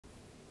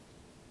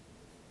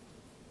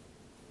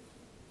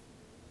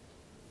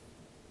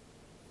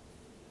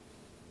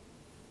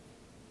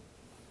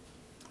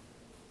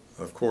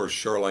Of course,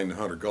 Charlene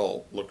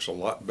Hunter-Gault looks a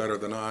lot better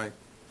than I,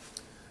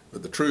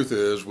 but the truth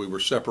is we were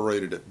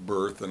separated at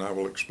birth, and I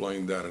will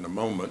explain that in a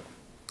moment.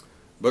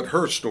 But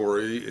her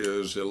story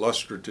is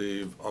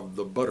illustrative of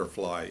the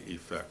butterfly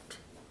effect,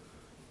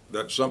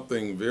 that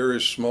something very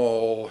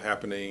small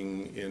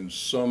happening in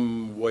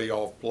some way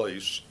off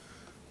place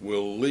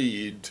will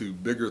lead to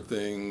bigger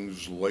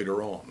things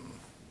later on.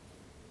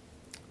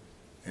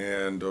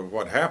 And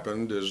what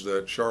happened is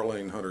that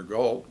Charlene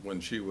Hunter-Gault, when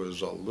she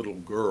was a little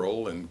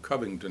girl in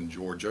Covington,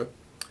 Georgia,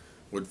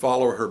 would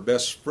follow her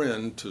best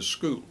friend to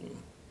school.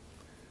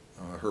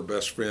 Her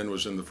best friend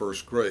was in the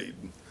first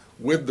grade,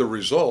 with the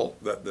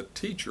result that the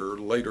teacher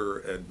later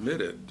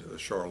admitted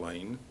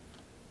Charlene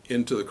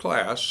into the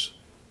class,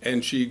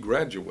 and she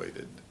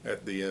graduated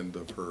at the end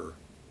of her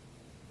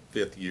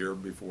 5th year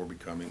before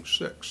becoming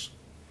 6.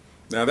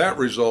 Now that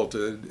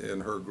resulted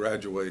in her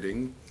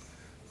graduating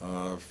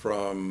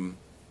from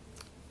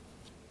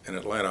an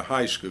Atlanta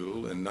high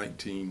school in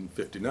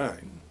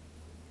 1959,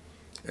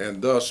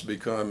 and thus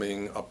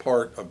becoming a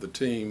part of the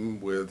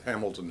team with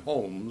Hamilton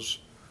Holmes,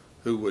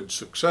 who would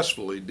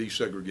successfully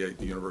desegregate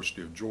the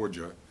University of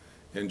Georgia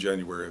in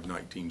January of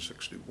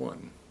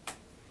 1961.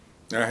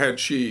 Now, had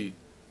she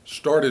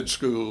started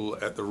school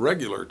at the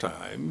regular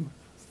time,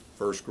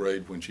 first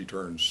grade when she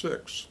turned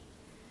 6,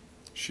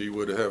 she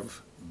would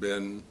have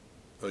been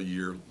a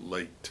year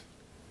late.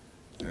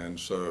 And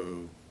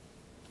so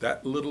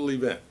that little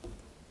event,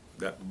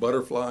 that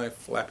butterfly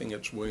flapping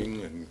its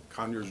wing in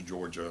Conyers,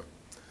 Georgia,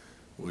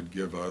 would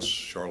give us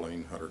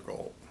Charlene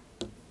Hunter-Gault.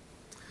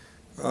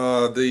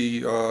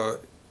 The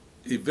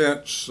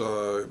events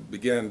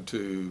began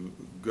to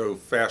go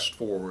fast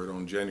forward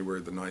on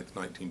January the 9th,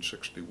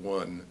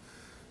 1961,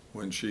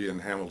 when she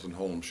and Hamilton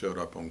Holmes showed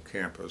up on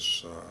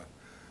campus.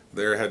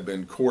 There had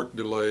been court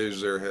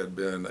delays, there had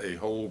been a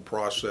whole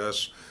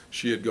process.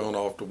 She had gone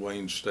off to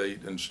Wayne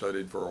State and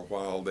studied for a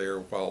while there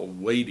while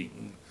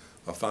waiting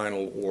a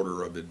final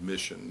order of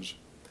admissions.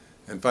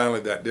 And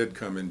finally that did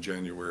come in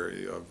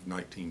January of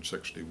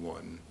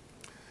 1961.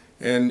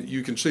 And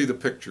you can see the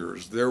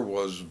pictures. There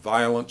was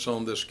violence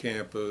on this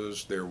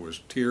campus, there was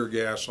tear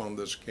gas on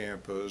this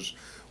campus,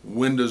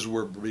 windows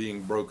were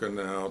being broken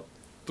out,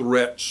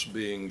 threats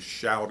being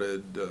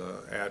shouted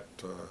at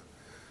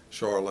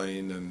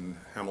Charlene and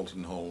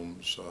Hamilton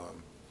Holmes.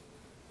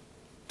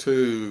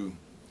 Two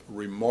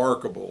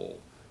remarkable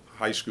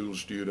high school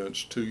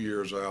students, 2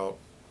 years out,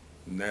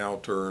 now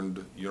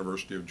turned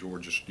University of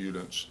Georgia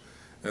students,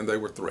 and they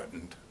were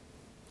threatened.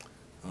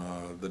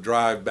 The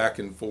drive back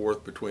and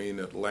forth between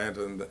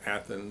Atlanta and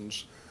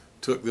Athens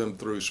took them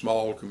through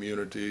small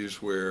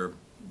communities where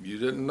you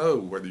didn't know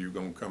whether you were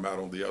going to come out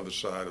on the other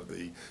side of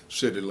the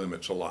city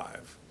limits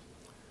alive.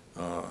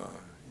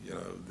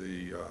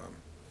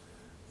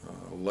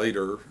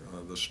 Later,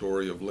 the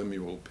story of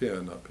Lemuel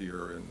Penn up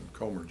here in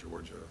Comer,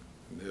 Georgia,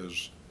 and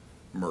his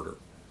murder.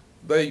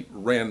 They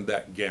ran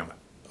that gamut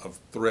of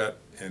threat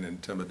and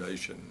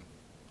intimidation.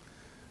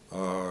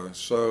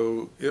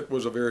 So it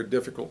was a very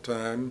difficult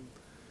time.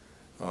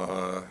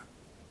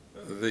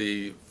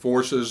 The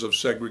forces of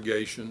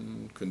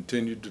segregation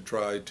continued to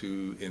try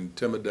to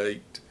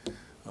intimidate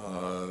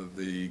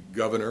the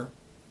governor.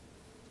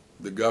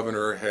 The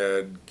governor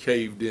had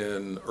caved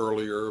in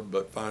earlier,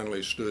 but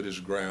finally stood his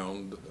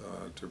ground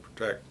to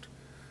protect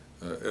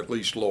at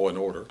least law and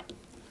order.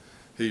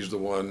 He's the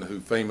one who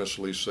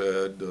famously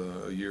said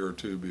a year or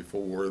two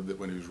before that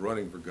when he was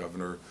running for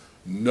governor,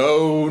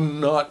 "No,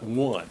 not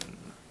one."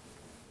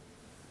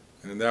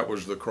 And that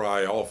was the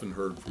cry often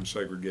heard from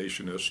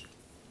segregationists,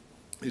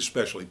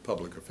 especially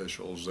public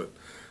officials, that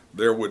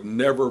there would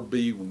never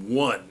be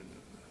one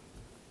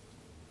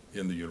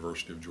in the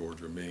University of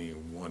Georgia,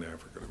 meaning one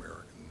African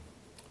American.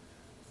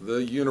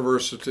 The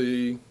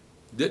university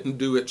didn't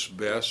do its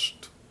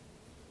best.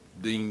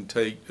 Dean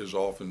Tate is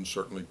often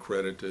certainly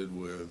credited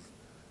with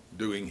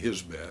doing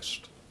his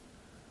best,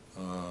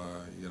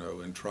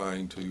 in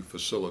trying to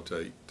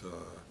facilitate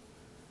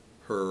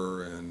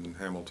her and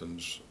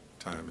Hamilton's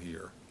time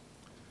here.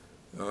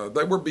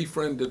 They were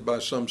befriended by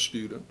some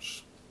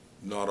students,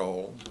 not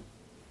all.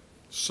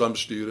 Some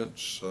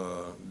students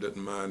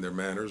didn't mind their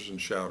manners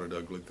and shouted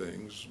ugly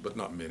things, but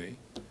not many.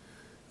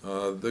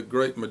 The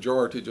great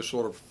majority just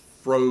sort of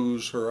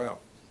froze her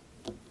out.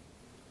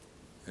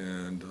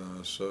 And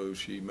so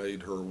she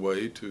made her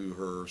way to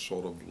her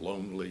sort of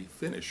lonely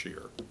finish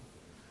here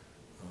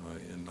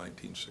in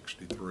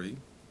 1963.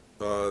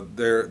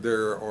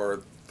 There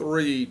are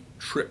 3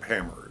 trip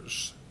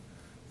hammers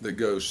that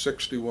go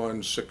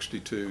 61,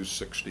 62,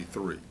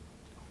 63.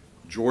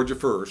 Georgia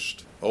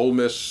first, Ole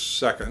Miss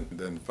second,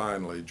 then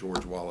finally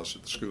George Wallace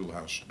at the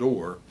schoolhouse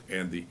door,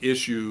 and the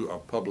issue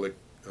of public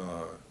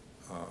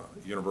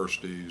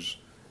universities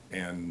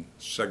and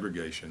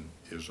segregation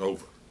is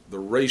over. The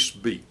race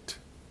beat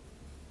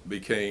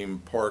became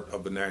part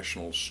of the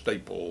national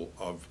staple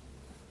of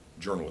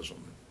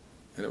journalism,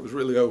 and it was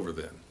really over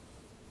then.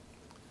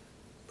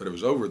 But it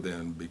was over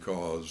then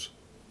because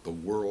the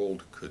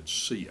world could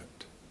see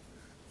it.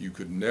 You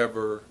could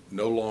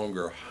no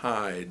longer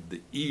hide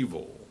the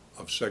evil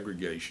of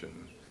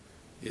segregation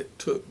It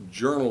took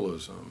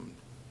journalism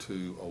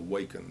to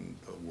awaken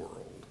the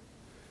world.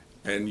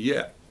 And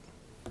yet,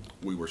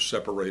 we were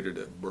separated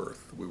at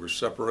birth. We were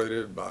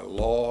separated by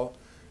law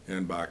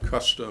and by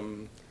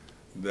custom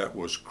that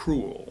was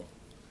cruel,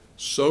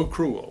 so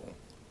cruel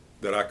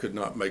that I could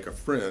not make a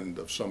friend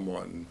of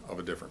someone of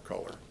a different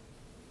color.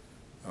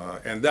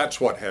 And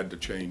that's what had to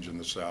change in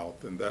the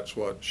South, and that's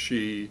what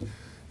she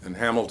and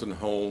Hamilton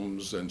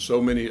Holmes and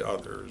so many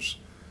others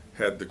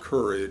had the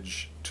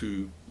courage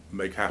to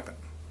make happen.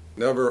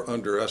 Never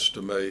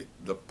underestimate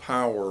the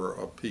power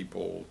of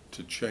people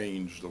to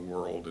change the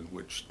world in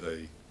which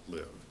they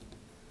live.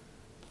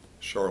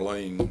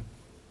 Charlene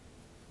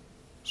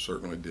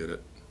certainly did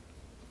it,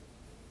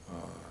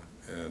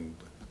 and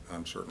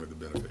I'm certainly the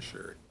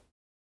beneficiary.